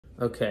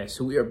Okay,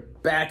 so we are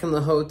back in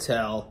the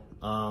hotel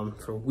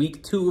for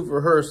week 2 of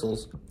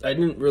rehearsals. I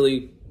didn't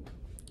really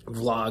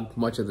vlog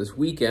much of this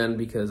weekend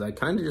because I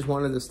kind of just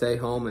wanted to stay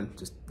home and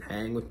just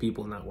hang with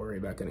people and not worry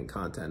about getting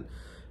content.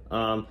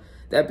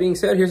 That being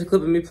said, here's a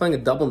clip of me playing a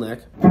double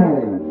neck. I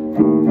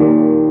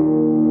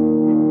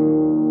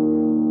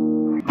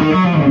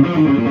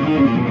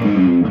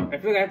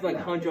feel like I have to like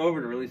hunch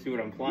over to really see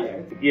what I'm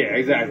playing. Yeah,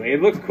 exactly.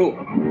 It looks cool.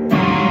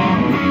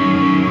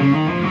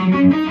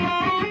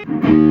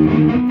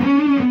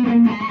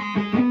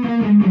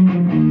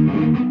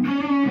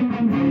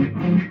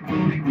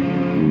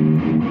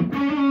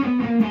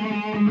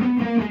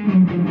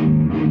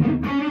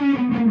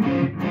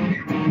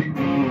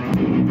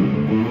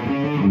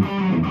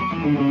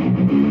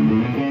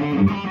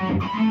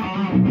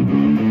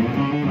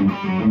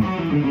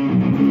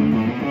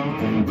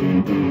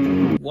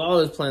 While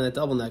I was playing the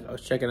double neck, I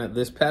was checking out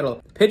this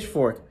pedal,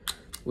 Pitchfork,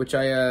 which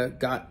I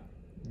got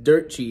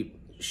dirt cheap.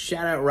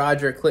 Shout out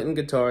Roger at Clinton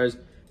Guitars,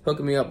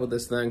 hooking me up with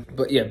this thing.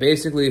 But yeah,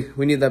 basically,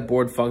 we need that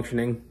board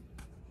functioning,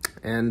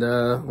 and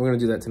we're gonna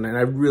do that tonight.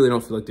 I really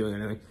don't feel like doing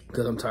anything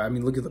because I'm tired. I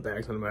mean, look at the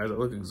bags on my eyes. I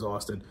look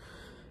exhausted.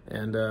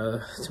 And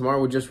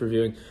tomorrow we're just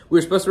reviewing. We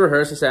were supposed to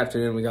rehearse this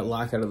afternoon. We got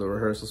locked out of the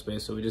rehearsal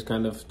space, so we just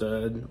kind of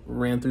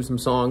ran through some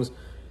songs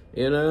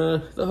in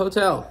the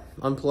hotel,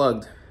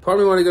 unplugged. Part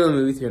of me wanted to go to the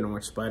movie theater and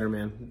watch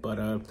Spider-Man, but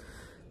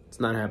it's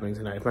not happening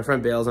tonight. If my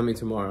friend bails on me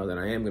tomorrow, then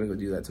I am going to go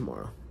do that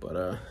tomorrow.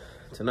 But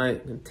tonight,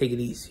 I'm going to take it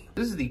easy.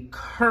 This is the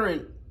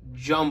current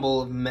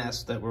jumble of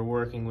mess that we're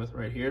working with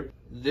right here.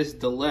 This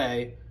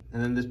delay,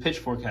 and then this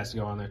pitchfork has to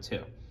go on there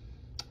too.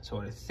 So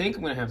what I think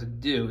I'm going to have to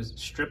do is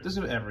strip this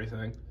of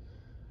everything,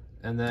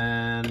 and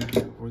then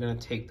we're going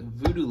to take the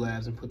Voodoo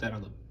Labs and put that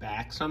on the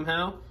back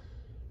somehow,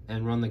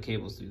 and run the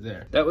cables through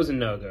there. That was a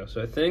no-go.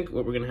 So I think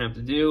what we're going to have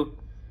to do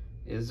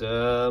is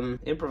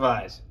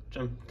improvise, which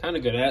I'm kind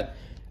of good at.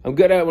 I'm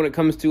good at when it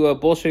comes to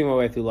bullshitting my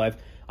way through life.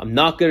 I'm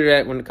not good at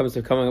it when it comes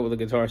to coming up with a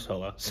guitar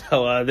solo.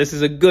 So this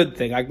is a good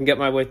thing. I can get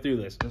my way through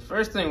this. The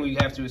first thing we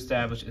have to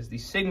establish is the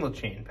signal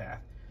chain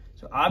path.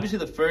 So obviously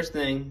the first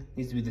thing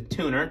needs to be the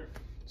tuner,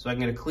 so I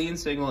can get a clean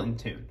signal in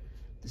tune.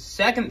 The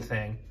second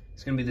thing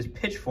is going to be this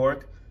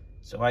pitchfork,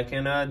 so I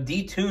can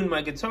detune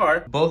my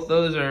guitar. Both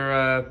those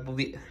are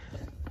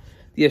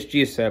the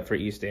SG is set for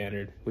E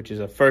standard, which is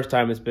the first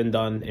time it's been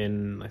done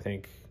in, I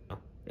think,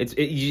 it's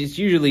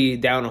usually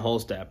down a whole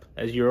step,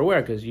 as you're aware,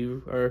 because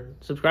you are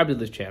subscribed to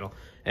this channel.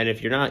 And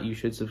if you're not, you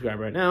should subscribe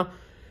right now,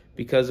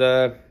 because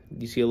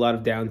you see a lot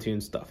of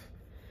down-tuned stuff.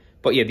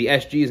 But yeah, the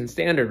SG is in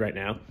standard right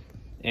now,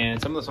 and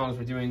some of the songs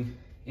we're doing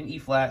in E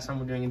flat, some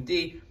we're doing in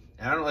D,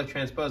 and I don't like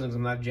transposing because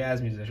I'm not a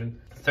jazz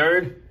musician.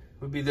 Third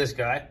would be this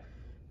guy.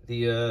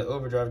 The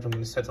overdrive, which I'm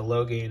going to set to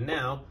low gain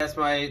now. That's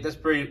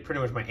pretty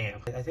much my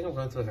amp. I think I'm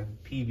going to like a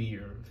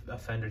PV or a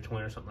Fender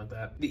Twin or something like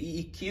that. The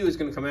EQ is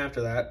going to come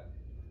after that,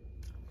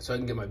 so I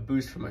can get my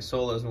boost for my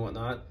solos and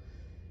whatnot.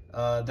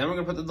 Then we're going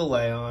to put the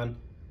delay on,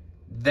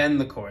 then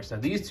the chorus. Now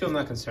these two I'm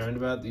not concerned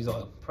about. These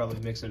I'll probably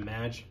mix and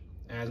match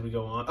as we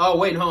go on. Oh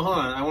wait, hold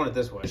on. I want it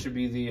this way. It should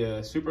be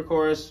the super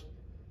chorus,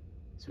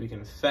 so we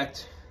can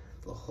affect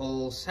the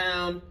whole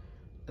sound,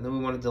 and then we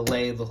want to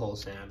delay the whole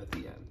sound at the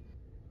end.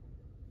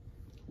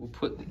 We'll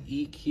put the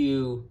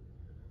EQ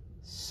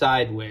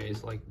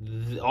sideways, like,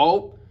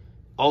 oh,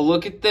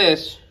 look at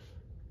this.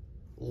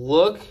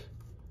 Look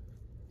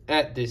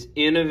at this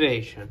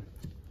innovation.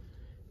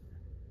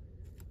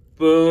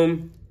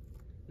 Boom.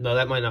 No,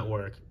 that might not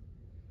work.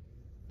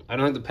 I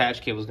don't think the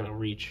patch cable is going to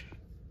reach.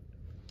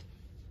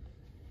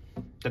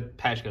 The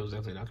patch cable is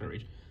definitely not going to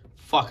reach.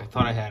 Fuck, I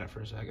thought I had it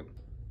for a second.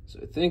 So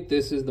I think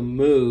this is the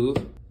move.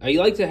 I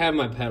like to have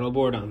my pedal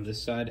board on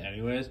this side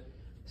anyways,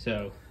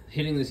 so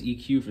hitting this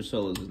EQ for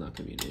solos is not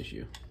going to be an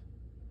issue.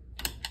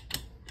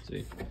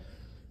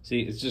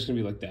 See, it's just going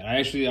to be like that. I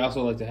actually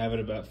also like to have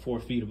it about 4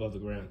 feet above the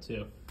ground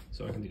too,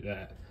 so I can do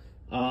that.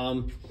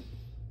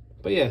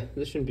 But yeah,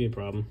 this shouldn't be a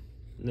problem.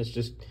 And let's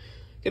just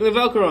get the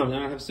Velcro on. I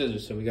don't have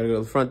scissors, so we got to go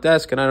to the front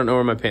desk, and I don't know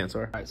where my pants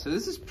are. All right, so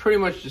this is pretty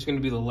much just going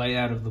to be the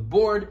layout of the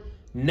board.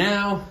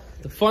 Now,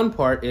 the fun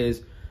part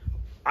is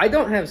I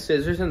don't have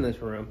scissors in this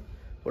room.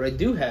 What I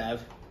do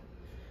have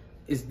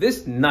is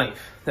this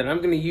knife that I'm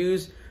going to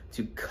use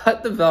to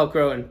cut the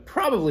Velcro and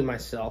probably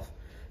myself,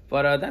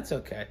 but that's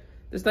okay.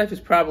 This knife is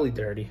probably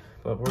dirty,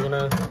 but we're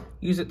gonna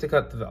use it to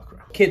cut the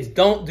Velcro. Kids,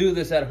 don't do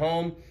this at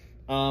home.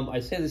 I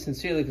say this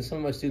sincerely because some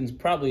of my students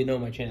probably know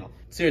my channel.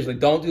 Seriously,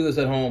 don't do this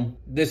at home.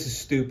 This is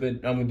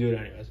stupid. I'm gonna do it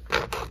anyways.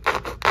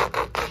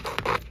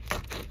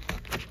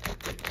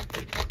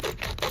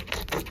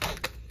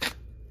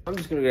 I'm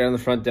just gonna go down the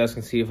front desk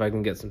and see if I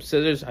can get some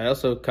scissors. I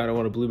also kind of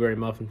want a blueberry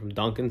muffin from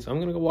Dunkin', so I'm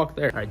gonna go walk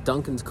there. All right,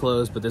 Dunkin's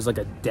closed, but there's like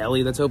a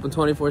deli that's open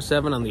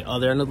 24/7 on the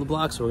other end of the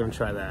block, so we're gonna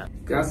try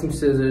that. Got some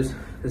scissors.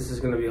 This is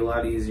gonna be a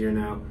lot easier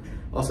now.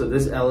 Also,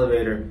 this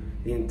elevator,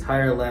 the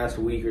entire last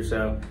week or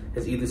so,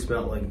 has either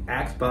smelled like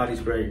Axe body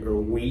spray or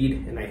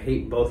weed, and I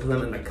hate both of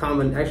them. And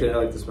actually I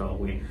like the smell of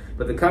weed,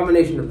 but the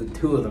combination of the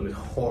two of them is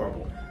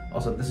horrible.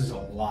 Also, this is a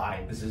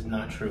lie. This is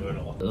not true at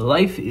all.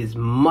 Life is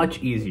much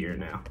easier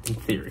now, in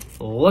theory.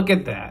 Look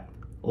at that.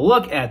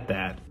 Look at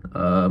that.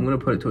 I'm gonna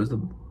put it towards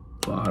the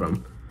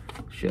bottom.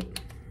 Shit,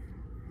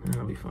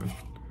 that'll be fine.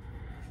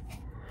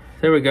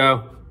 There we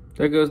go.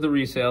 There goes the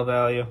resale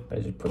value. I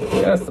just put it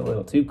just a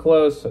little too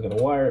close, so I'm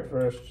gonna wire it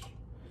first.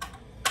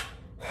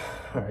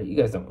 All right, you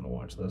guys don't wanna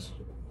watch this.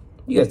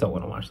 You guys don't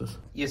wanna watch this.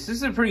 Yes, this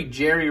is a pretty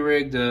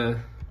jerry-rigged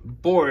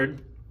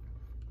board,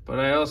 but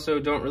I also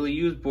don't really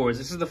use boards.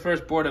 This is the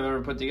first board I've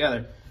ever put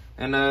together.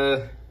 And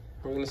we're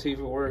gonna see if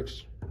it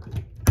works.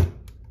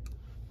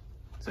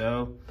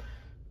 So,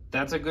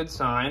 that's a good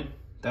sign.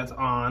 That's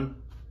on.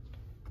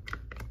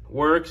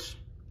 Works.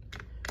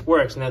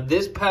 Works. Now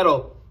this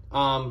pedal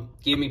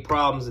gave me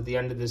problems at the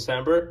end of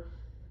December.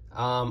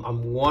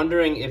 I'm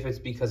wondering if it's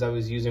because I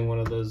was using one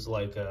of those,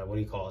 like, what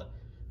do you call it?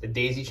 The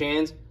daisy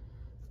chains.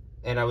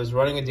 And I was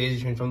running a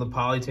daisy chain from the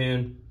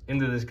Polytune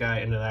into this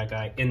guy, into that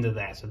guy, into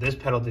that. So this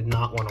pedal did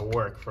not want to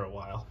work for a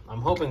while.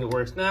 I'm hoping it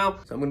works now.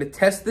 So I'm going to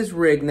test this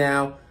rig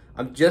now.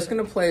 I'm just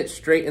going to play it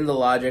straight in the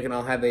Logic, and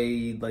I'll have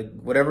a, like,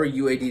 whatever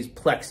UAD's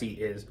Plexi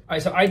is. All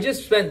right, so I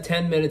just spent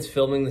 10 minutes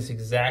filming this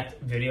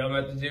exact video I'm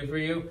about to do for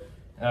you.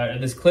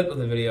 This clip of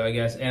the video, I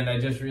guess, and I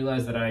just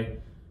realized that I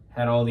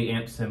had all the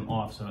amp sim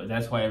off, so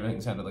that's why everything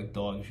sounded like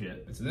dog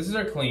shit. So this is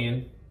our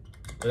clean,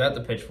 without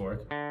the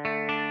pitchfork.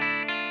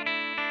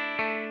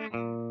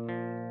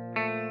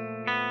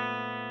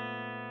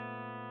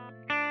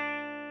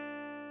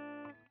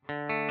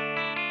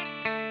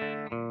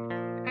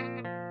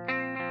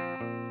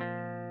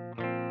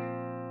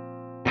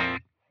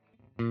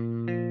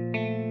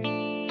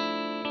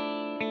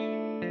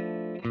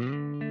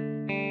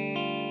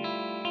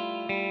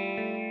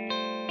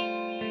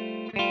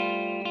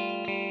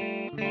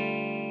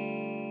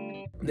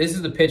 This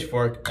is the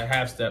pitchfork, a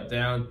half step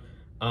down.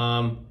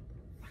 The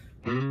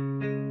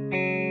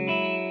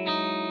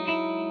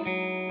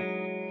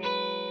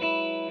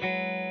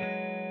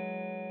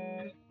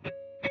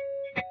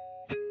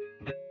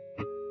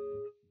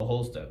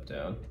whole step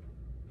down.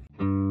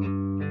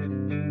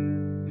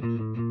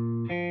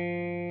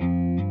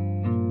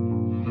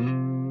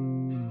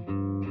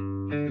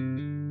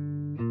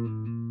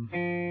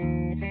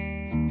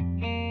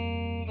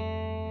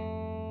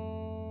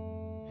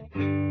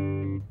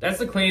 That's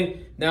the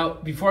clean. Now,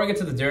 before I get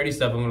to the dirty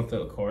stuff, I'm gonna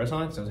throw the chorus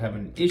on, because I was having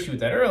an issue with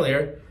that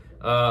earlier.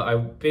 I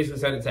basically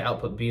set it to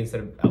output B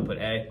instead of output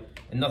A,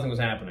 and nothing was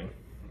happening.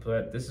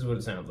 But this is what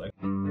it sounds like.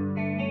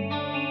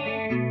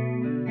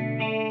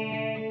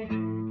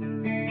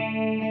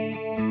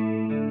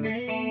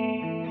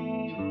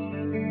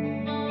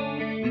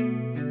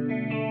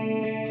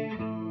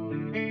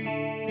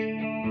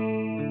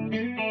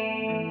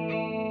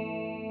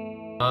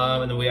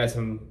 And then we had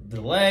some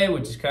delay,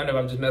 which is kind of,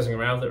 I'm just messing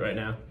around with it right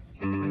now.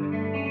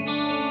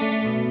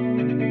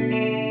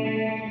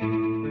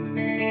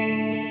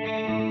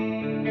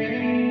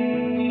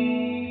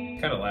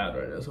 Kind of loud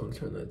right now, so I'm gonna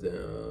turn that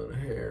down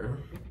here.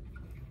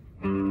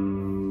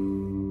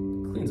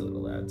 Clean's a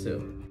little loud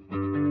too.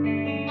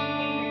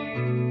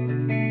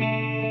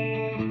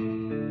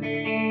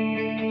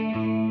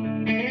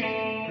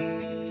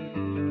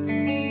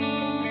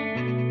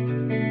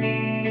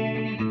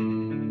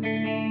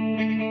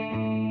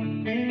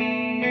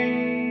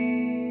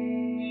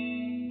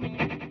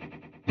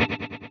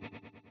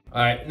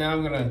 All right, now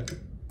I'm gonna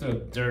throw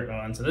dirt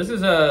on. So this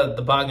is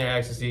the Bogner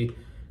Ecstasy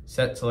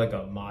set to like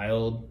a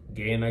mild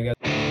gain, I guess.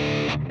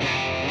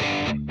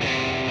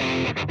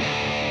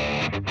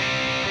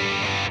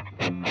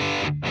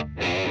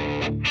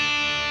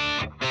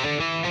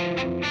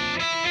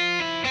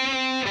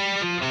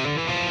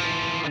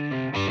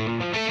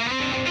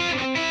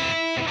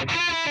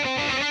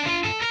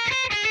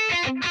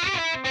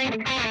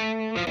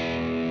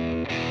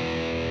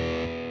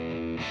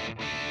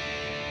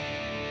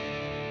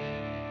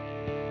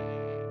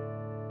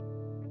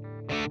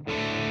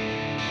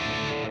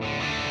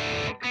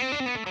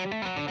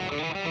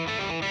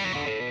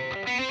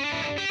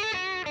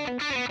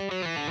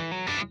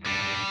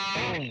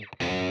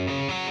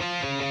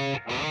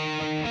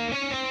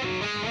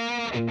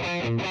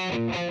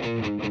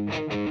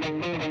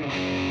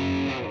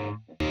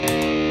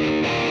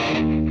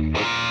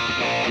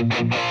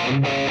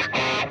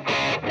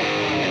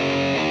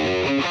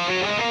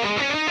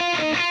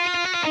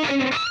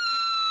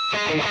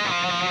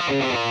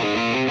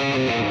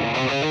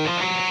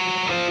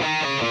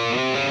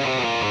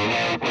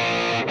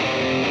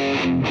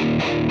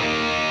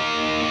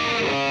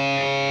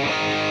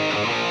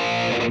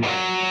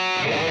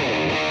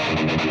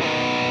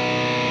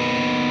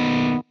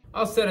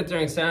 I'll set it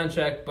during sound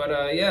check,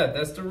 but yeah,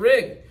 that's the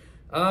rig.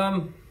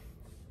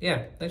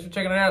 Yeah, thanks for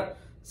checking it out.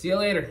 See you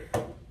later.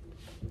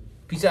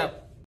 Peace out.